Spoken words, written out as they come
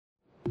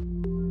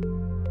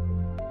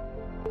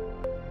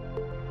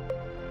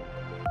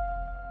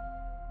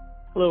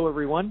Hello,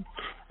 everyone,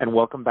 and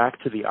welcome back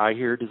to the I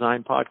Hear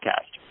Design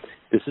podcast.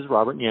 This is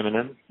Robert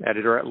Nieminen,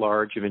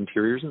 Editor-at-Large of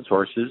Interiors and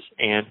Sources,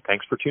 and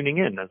thanks for tuning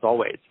in, as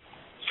always.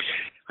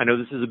 I know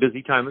this is a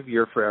busy time of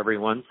year for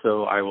everyone,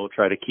 so I will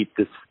try to keep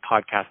this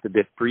podcast a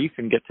bit brief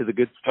and get to the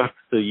good stuff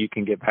so you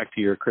can get back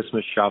to your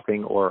Christmas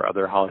shopping or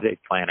other holiday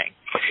planning.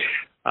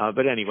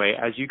 But anyway,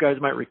 as you guys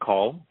might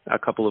recall, a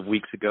couple of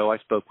weeks ago, I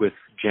spoke with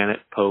Janet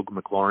Pogue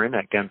McLaurin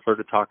at Gensler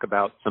to talk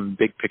about some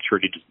big picture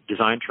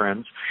design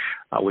trends,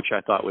 which I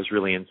thought was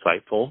really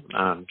insightful.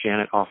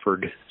 Janet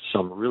offered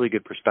some really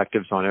good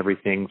perspectives on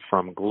everything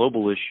from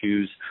global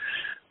issues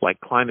like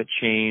climate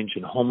change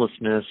and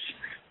homelessness,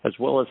 as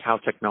well as how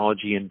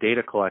technology and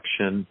data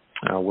collection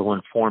will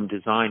inform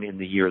design in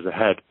the years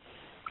ahead.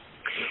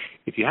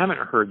 If you haven't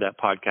heard that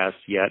podcast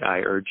yet, I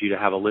urge you to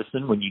have a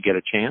listen when you get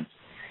a chance.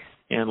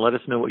 And let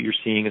us know what you're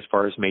seeing as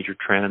far as major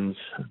trends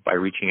by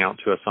reaching out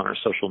to us on our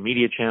social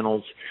media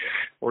channels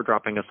or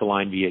dropping us a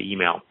line via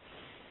email.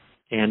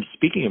 And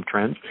speaking of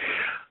trends,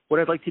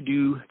 what I'd like to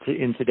do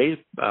in today's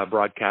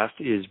broadcast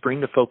is bring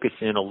the focus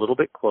in a little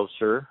bit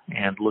closer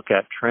and look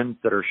at trends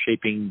that are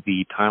shaping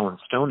the tile and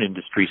stone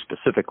industry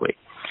specifically.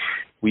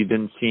 We've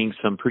been seeing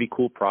some pretty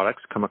cool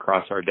products come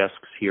across our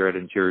desks here at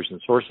Interiors and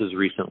Sources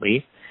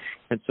recently.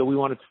 And so we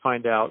wanted to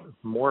find out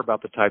more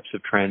about the types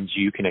of trends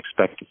you can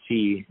expect to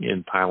see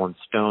in tile and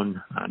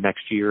stone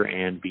next year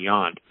and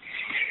beyond.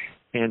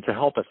 And to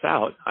help us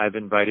out, I've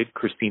invited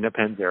Christina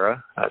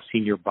Panzera, a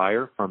senior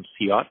buyer from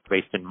CIOT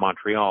based in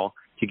Montreal,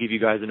 to give you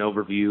guys an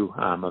overview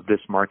of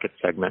this market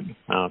segment.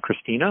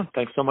 Christina,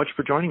 thanks so much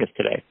for joining us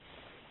today.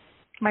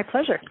 My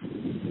pleasure.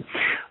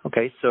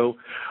 Okay, so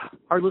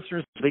our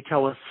listeners, they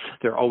tell us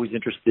they're always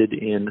interested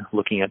in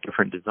looking at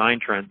different design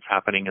trends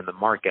happening in the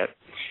market.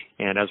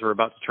 And as we're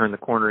about to turn the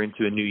corner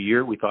into a new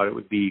year, we thought it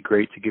would be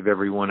great to give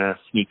everyone a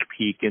sneak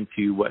peek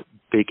into what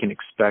they can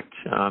expect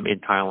in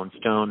tile and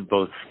stone,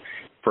 both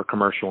for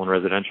commercial and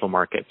residential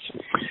markets.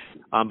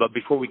 But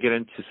before we get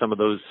into some of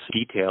those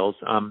details,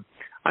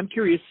 I'm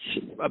curious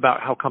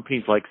about how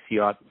companies like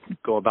CIOT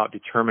go about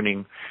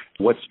determining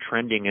what's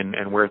trending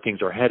and where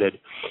things are headed.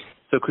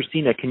 So,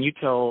 Christina, can you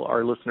tell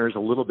our listeners a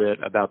little bit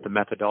about the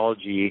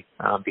methodology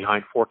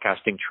behind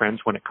forecasting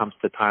trends when it comes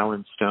to tile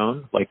and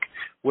stone? Like,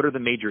 what are the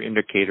major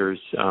indicators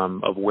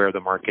of where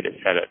the market is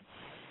headed?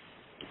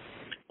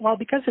 Well,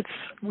 because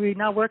we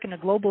now work in a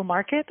global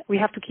market, we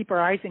have to keep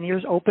our eyes and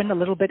ears open a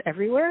little bit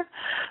everywhere.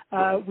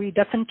 We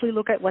definitely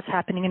look at what's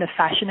happening in the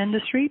fashion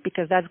industry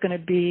because that's going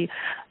to be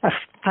a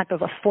type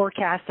of a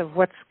forecast of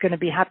what's going to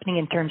be happening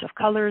in terms of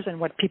colors and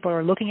what people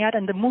are looking at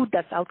and the mood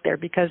that's out there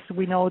because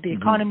we know the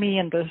economy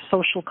and the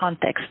social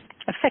context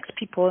affects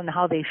people and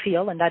how they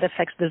feel, and that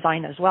affects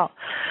design as well.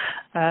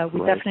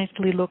 We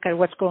definitely look at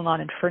what's going on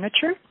in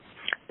furniture.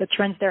 The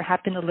trends there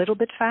happen a little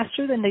bit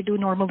faster than they do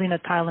normally in the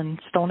tile and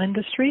stone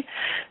industry,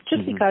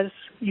 just because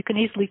you can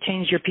easily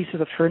change your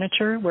pieces of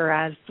furniture,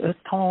 whereas a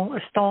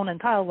stone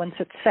and tile, once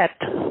it's set,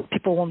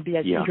 people won't be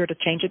as eager to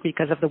change it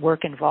because of the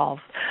work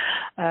involved.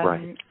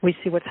 We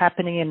see what's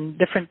happening in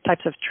different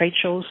types of trade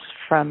shows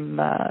from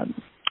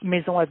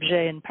Maison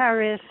Objet in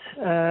Paris,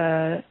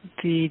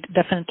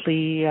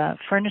 definitely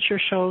furniture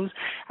shows,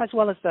 as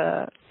well as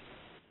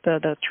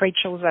the trade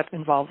shows that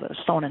involve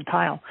stone and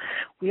tile.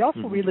 We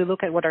also really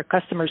look at what our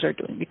customers are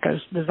doing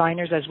because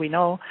designers, as we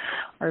know,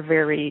 are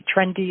very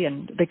trendy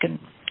and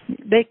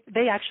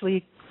they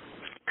actually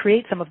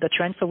create some of the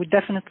trends. So we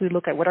definitely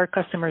look at what our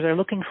customers are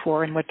looking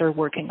for and what they're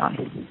working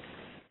on.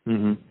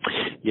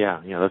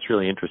 Yeah, that's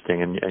really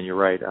interesting. And you're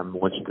right.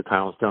 Once the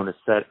tile and stone is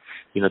set,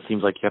 it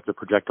seems like you have to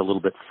project a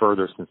little bit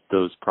further since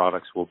those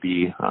products will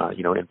be,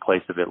 in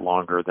place a bit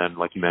longer than,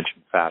 like you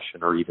mentioned,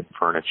 fashion or even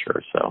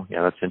furniture. So,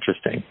 yeah, that's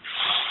interesting.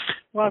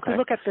 Well, if we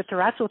look at the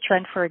terrazzo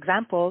trend, for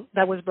example,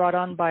 that was brought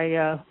on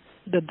by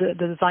the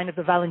design of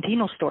the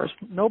Valentino stores.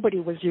 Nobody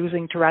was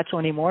using terrazzo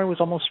anymore. It was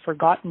almost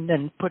forgotten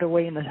and put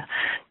away in the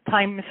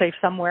time safe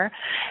somewhere.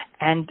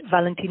 And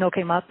Valentino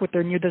came up with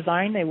their new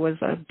design. It was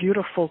a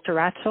beautiful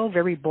terrazzo,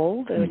 very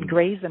bold, in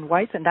grays and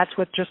whites, and that's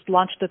what just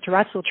launched the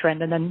terrazzo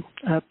trend. And then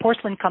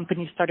porcelain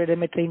companies started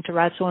imitating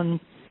terrazzo, and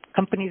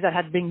companies that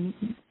had been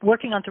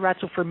working on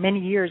terrazzo for many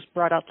years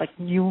brought out like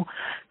new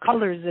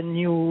colors and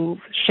new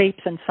shapes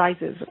and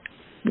sizes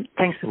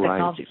thanks to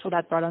technology. So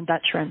that brought on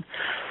that trend.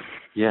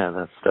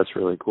 Yeah, that's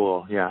really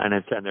cool. Yeah, and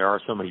there are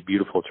so many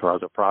beautiful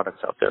terrazzo products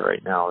out there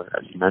right now,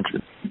 as you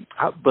mentioned.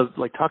 But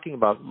like talking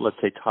about, let's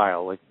say,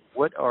 tile, like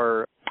what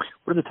are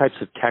the types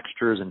of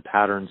textures and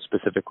patterns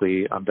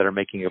specifically that are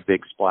making a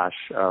big splash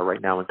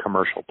right now in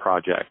commercial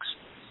projects?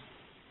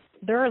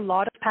 There are a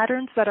lot of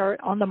patterns that are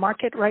on the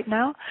market right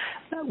now.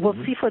 We'll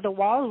see for the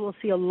walls, we'll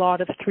see a lot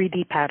of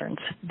 3D patterns,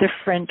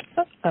 different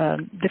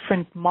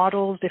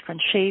models, different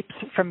shapes,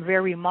 from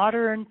very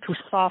modern to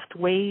soft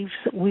waves.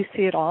 We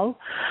see it all.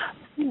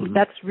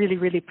 That's really,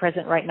 really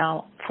present right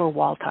now for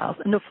wall tiles.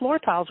 And the floor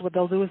tiles, what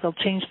they'll do is they'll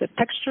change the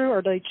texture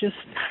or they just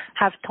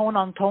have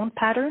tone-on-tone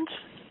patterns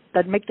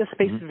that make the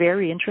space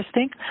very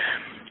interesting.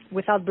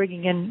 without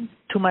bringing in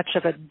too much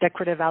of a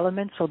decorative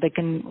element, so they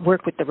can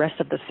work with the rest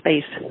of the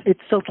space. It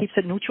still keeps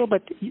it neutral,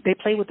 but they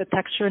play with the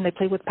texture and they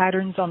play with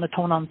patterns on the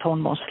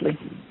tone-on-tone mostly.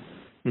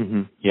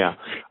 Mm-hmm. Yeah.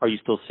 Are you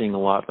still seeing a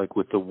lot like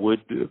with the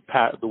wood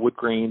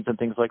grains and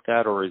things like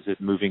that, or is it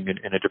moving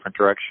in a different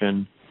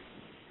direction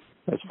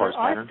as far as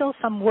pattern? There are still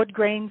some wood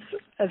grains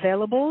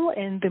available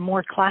in the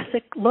more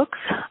classic looks,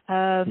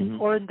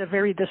 or in the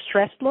very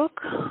distressed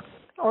look,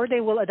 or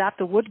they will adapt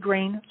the wood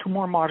grain to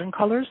more modern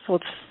colors. So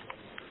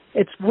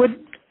it's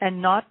wood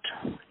and not,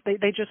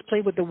 they just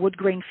play with the wood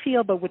grain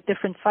feel, but with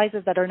different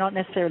sizes that are not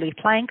necessarily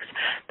planks,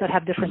 that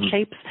have different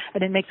shapes,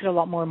 and it makes it a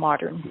lot more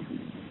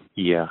modern.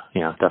 Yeah,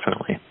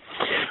 definitely.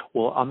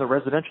 Well, on the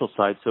residential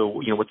side, so,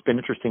 what's been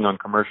interesting on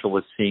commercial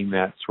is seeing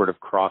that sort of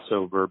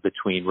crossover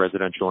between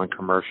residential and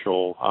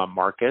commercial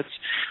markets.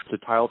 The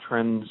tile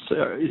trends,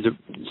 is it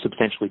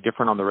substantially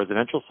different on the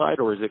residential side,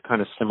 or is it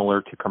kind of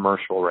similar to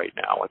commercial right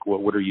now? Like,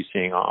 what are you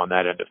seeing on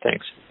that end of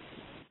things?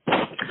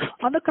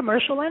 On the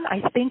commercial end,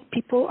 I think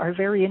people are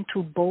very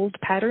into bold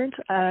patterns.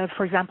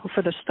 For example,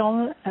 for the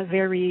stone, a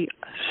very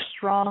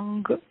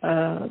strong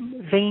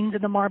veins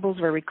in the marbles,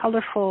 very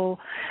colorful,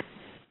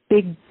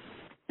 big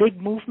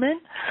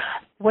movement.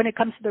 When it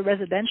comes to the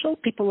residential,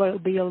 people will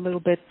be a little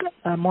bit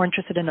more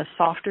interested in a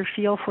softer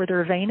feel for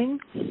their veining.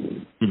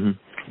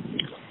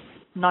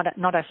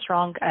 Not as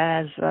strong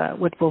as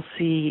what we'll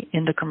see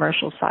in the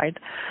commercial side.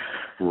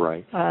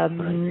 Right.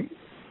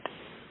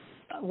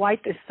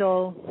 White is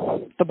still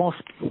the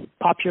most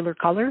popular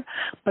color,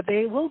 but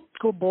they will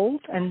go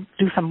bold and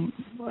do some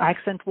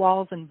accent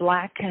walls in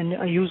black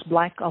and use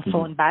black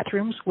also in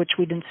bathrooms, which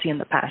we didn't see in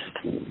the past.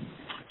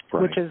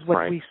 Right, which is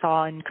what we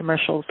saw in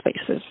commercial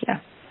spaces,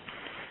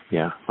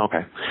 Yeah,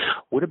 okay.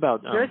 What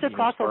about... there is a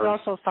crossover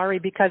also,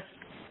 because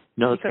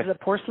the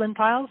porcelain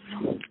tiles,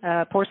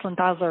 most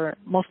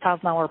tiles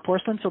now are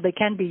porcelain, so they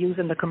can be used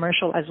in the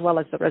commercial as well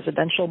as the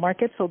residential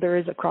market, so there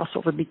is a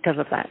crossover because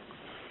of that.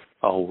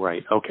 Oh,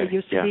 right, okay. It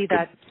used to be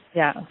that,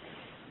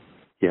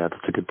 Yeah,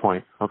 that's a good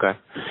point. Okay.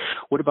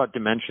 What about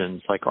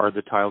dimensions? Like, are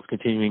the tiles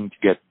continuing to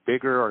get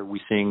bigger? Are we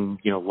seeing,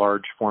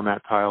 large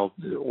format tiles,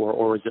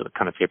 or is it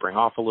kind of tapering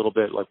off a little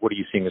bit? Like, what are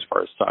you seeing as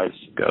far as size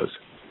goes?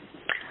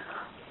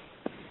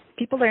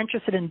 People are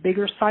interested in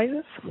bigger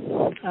sizes,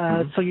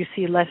 so you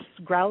see less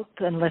grout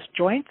and less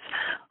joints.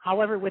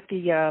 However, with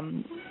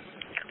the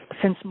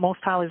since most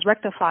tile is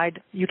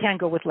rectified, you can't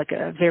go with like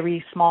a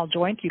very small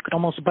joint. You could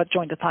almost butt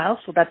joint the tiles,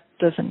 so that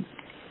doesn't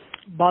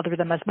bother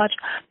them as much.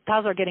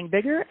 Tiles are getting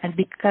bigger, and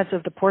because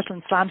of the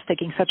porcelain slabs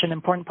taking such an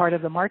important part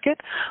of the market,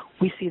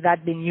 we see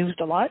that being used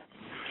a lot.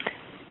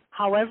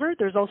 However,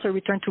 there's also a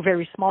return to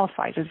very small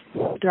sizes.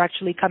 They're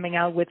actually coming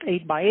out with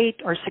 8x8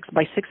 or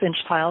 6x6 inch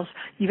tiles,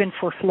 even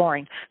for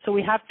flooring. So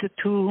we have the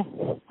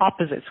two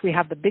opposites. We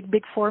have the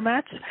big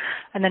formats,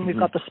 and then we've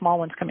got the small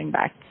ones coming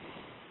back.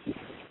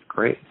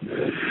 Great.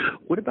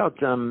 What about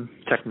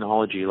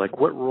technology? Like,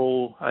 what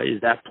role is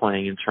that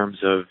playing in terms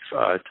of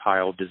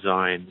tile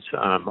designs?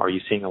 Are you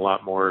seeing a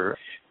lot more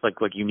like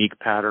unique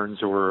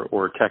patterns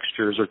or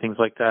textures or things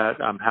like that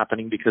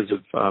happening because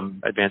of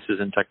advances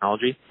in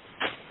technology?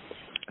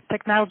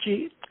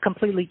 Technology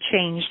completely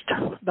changed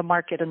the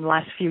market in the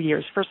last few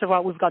years. First of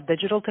all, we've got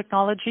digital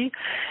technology,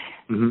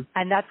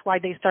 and that's why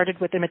they started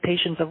with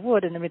imitations of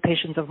wood and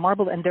imitations of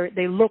marble, and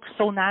they look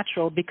so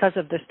natural because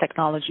of this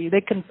technology.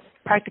 They can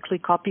practically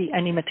copy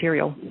any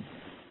material.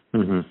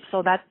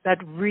 So that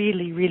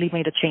really, really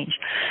made a change.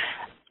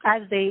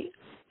 As they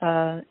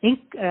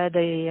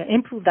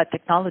improved that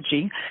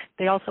technology,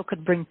 they also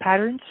could bring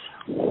patterns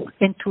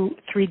into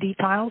 3D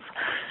tiles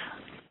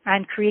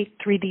and create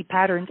 3D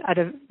patterns at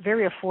a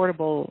very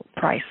affordable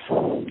price.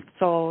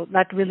 So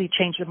that really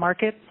changed the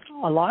market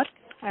a lot,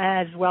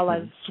 as well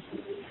as,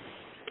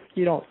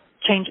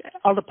 change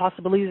all the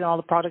possibilities and all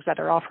the products that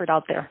are offered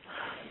out there.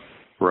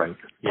 Right.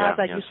 Tiles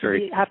that used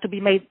to have to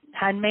be made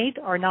handmade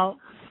are now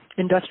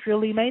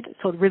industrially made,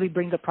 so it really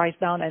brings the price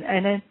down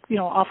and it,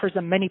 offers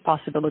them many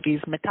possibilities.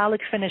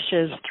 Metallic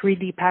finishes,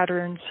 3D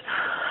patterns,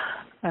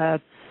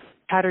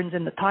 patterns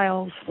in the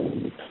tiles.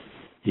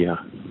 Yeah,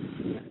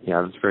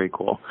 that's very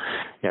cool.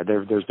 Yeah,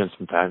 there's been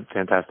some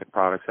fantastic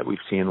products that we've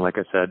seen, like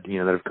I said,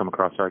 that have come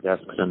across our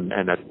desks and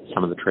at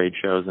some of the trade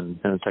shows, and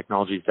the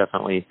technology is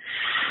definitely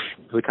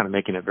really kind of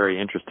making it very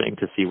interesting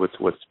to see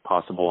what's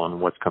possible and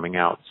what's coming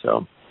out.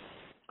 So,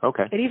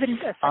 okay. It even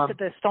affected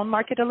the stone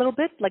market a little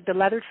bit. Like the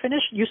leather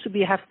finish used to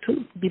have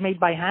to be made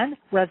by hand,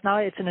 whereas now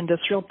it's an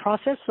industrial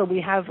process. So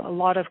we have a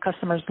lot of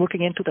customers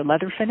looking into the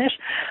leather finish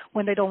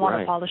when they don't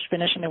want a polished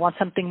finish and they want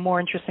something more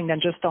interesting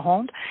than just a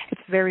honed.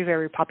 It's very,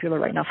 very popular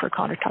right now for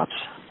countertops.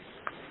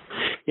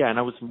 Yeah, and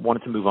I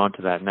wanted to move on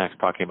to that next,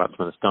 talking about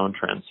some of the stone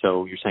trends.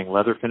 So you're saying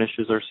leather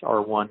finishes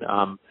are one.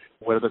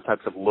 What other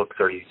types of looks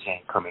are you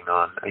seeing coming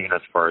on,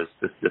 as far as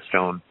the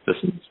stone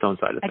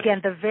side of things?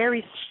 Again, the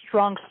very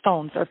strong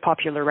stones are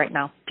popular right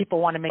now. People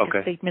want to make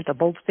a statement, a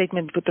bold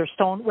statement with their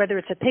stone, whether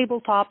it's a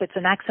tabletop, it's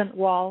an accent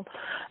wall,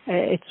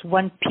 it's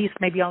one piece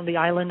maybe on the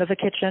island of a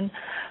kitchen.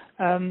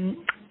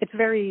 It's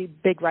very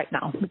big right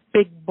now.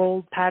 Big,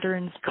 bold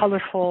patterns,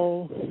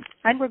 colorful.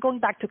 And we're going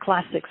back to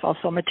classics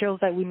also, materials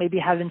that we maybe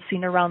haven't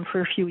seen around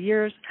for a few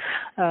years.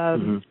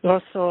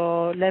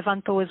 Also,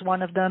 Levanto is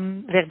one of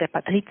them, Verde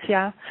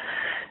Patrizia.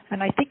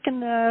 And I think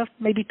in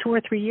maybe 2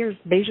 or 3 years,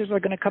 beiges are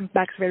going to come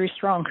back very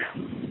strong.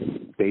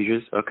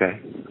 Beiges? Okay.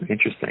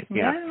 Interesting.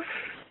 Yeah.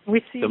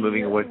 We see. So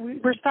moving away.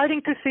 We're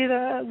starting to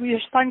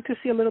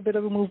see a little bit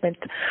of a movement.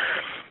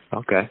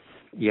 Okay.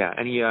 Yeah.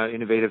 Any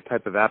innovative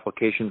type of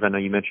applications? I know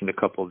you mentioned a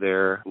couple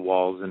there,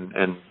 walls and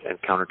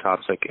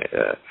countertops. Like,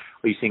 are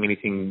you seeing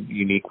anything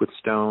unique with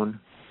stone?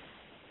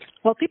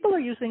 Well, people are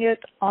using it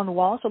on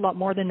walls a lot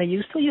more than they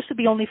used to. It used to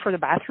be only for the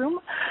bathroom.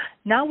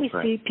 Now we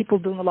see people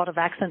doing a lot of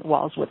accent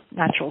walls with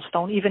natural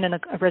stone, even in a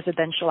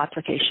residential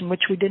application,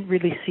 which we didn't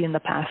really see in the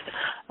past.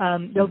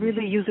 They'll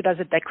really use it as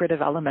a decorative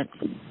element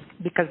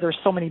because there's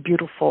so many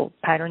beautiful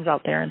patterns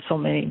out there and so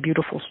many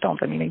beautiful stones.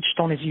 I mean, each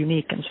stone is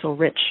unique and so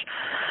rich.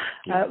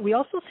 We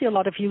also see a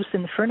lot of use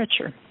in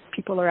furniture.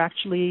 People are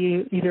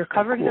actually either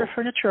covering their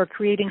furniture or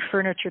creating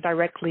furniture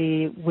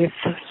directly with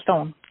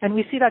stone. And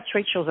we see that at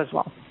trade shows as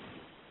well.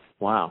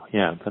 Wow.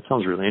 Yeah, that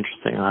sounds really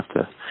interesting. I'll have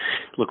to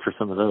look for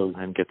some of those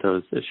and get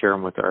those, share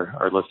them with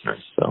our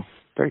listeners. So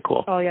very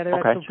cool. Oh, yeah, they're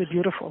absolutely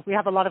beautiful. We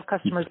have a lot of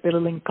customers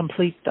building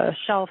complete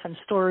shelf and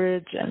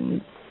storage,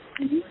 and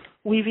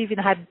we've even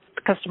had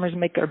customers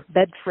make a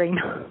bed frame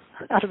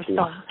out of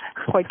stone.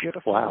 Quite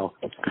beautiful. Wow.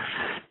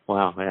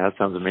 Yeah, that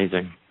sounds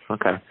amazing.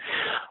 Okay.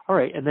 All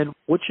right. And then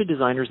what should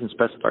designers and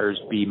specifiers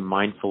be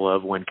mindful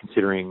of when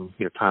considering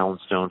tile and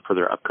stone for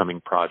their upcoming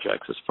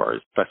projects as far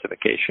as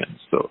specifications?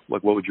 So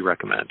what would you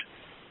recommend?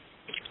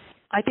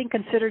 I think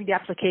considering the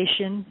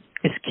application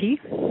is key.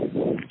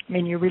 I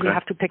mean, you really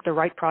have to pick the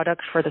right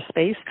product for the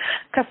space.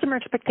 Customer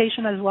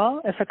expectation as well.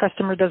 If a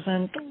customer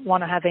doesn't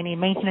want to have any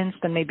maintenance,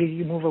 then maybe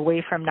you move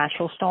away from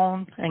natural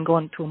stone and go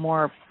into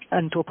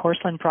a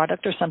porcelain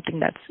product or something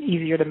that's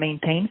easier to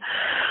maintain.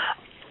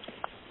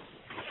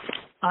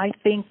 I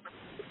think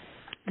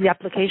the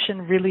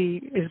application really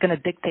is going to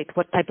dictate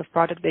what type of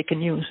product they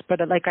can use. But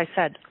like I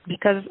said,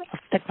 because of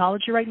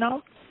technology right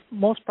now,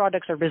 most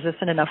products are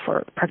resistant enough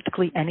for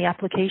practically any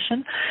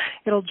application.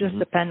 It'll just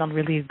depend on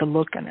really the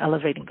look and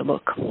elevating the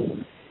look.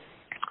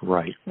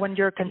 Right. When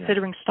you're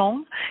considering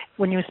stone,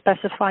 when you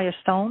specify a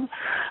stone,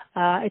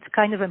 it's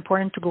kind of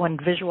important to go and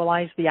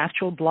visualize the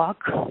actual block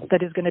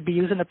that is going to be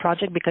used in the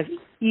project, because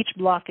each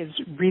block is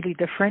really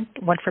different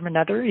one from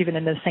another, even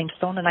in the same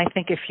stone. And I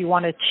think if you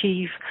want to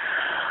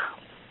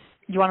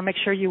make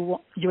sure you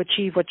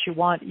achieve what you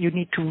want, you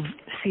need to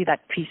see that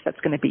piece that's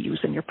going to be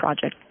used in your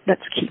project.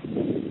 That's key.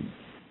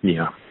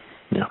 Yeah.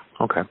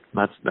 Okay.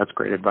 That's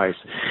great advice.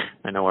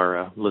 I know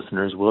our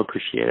listeners will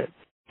appreciate it.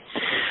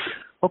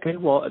 Okay,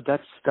 well,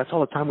 that's all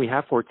the time we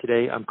have for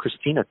today.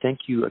 Christina, thank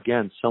you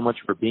again so much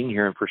for being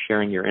here and for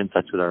sharing your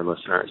insights with our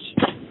listeners.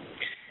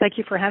 Thank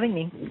you for having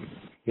me.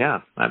 Yeah,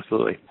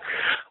 absolutely.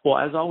 Well,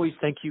 as always,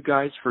 thank you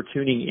guys for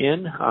tuning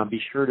in. Be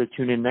sure to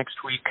tune in next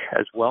week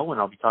as well, when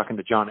I'll be talking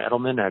to John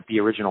Edelman at The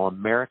Original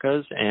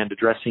Americas and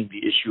addressing the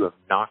issue of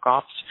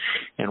knockoffs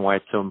and why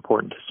it's so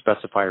important to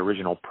specify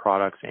original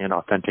products and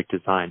authentic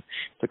design.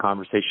 It's a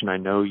conversation I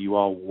know you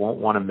all won't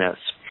want to miss.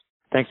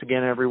 Thanks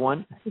again,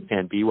 everyone,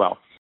 and be well.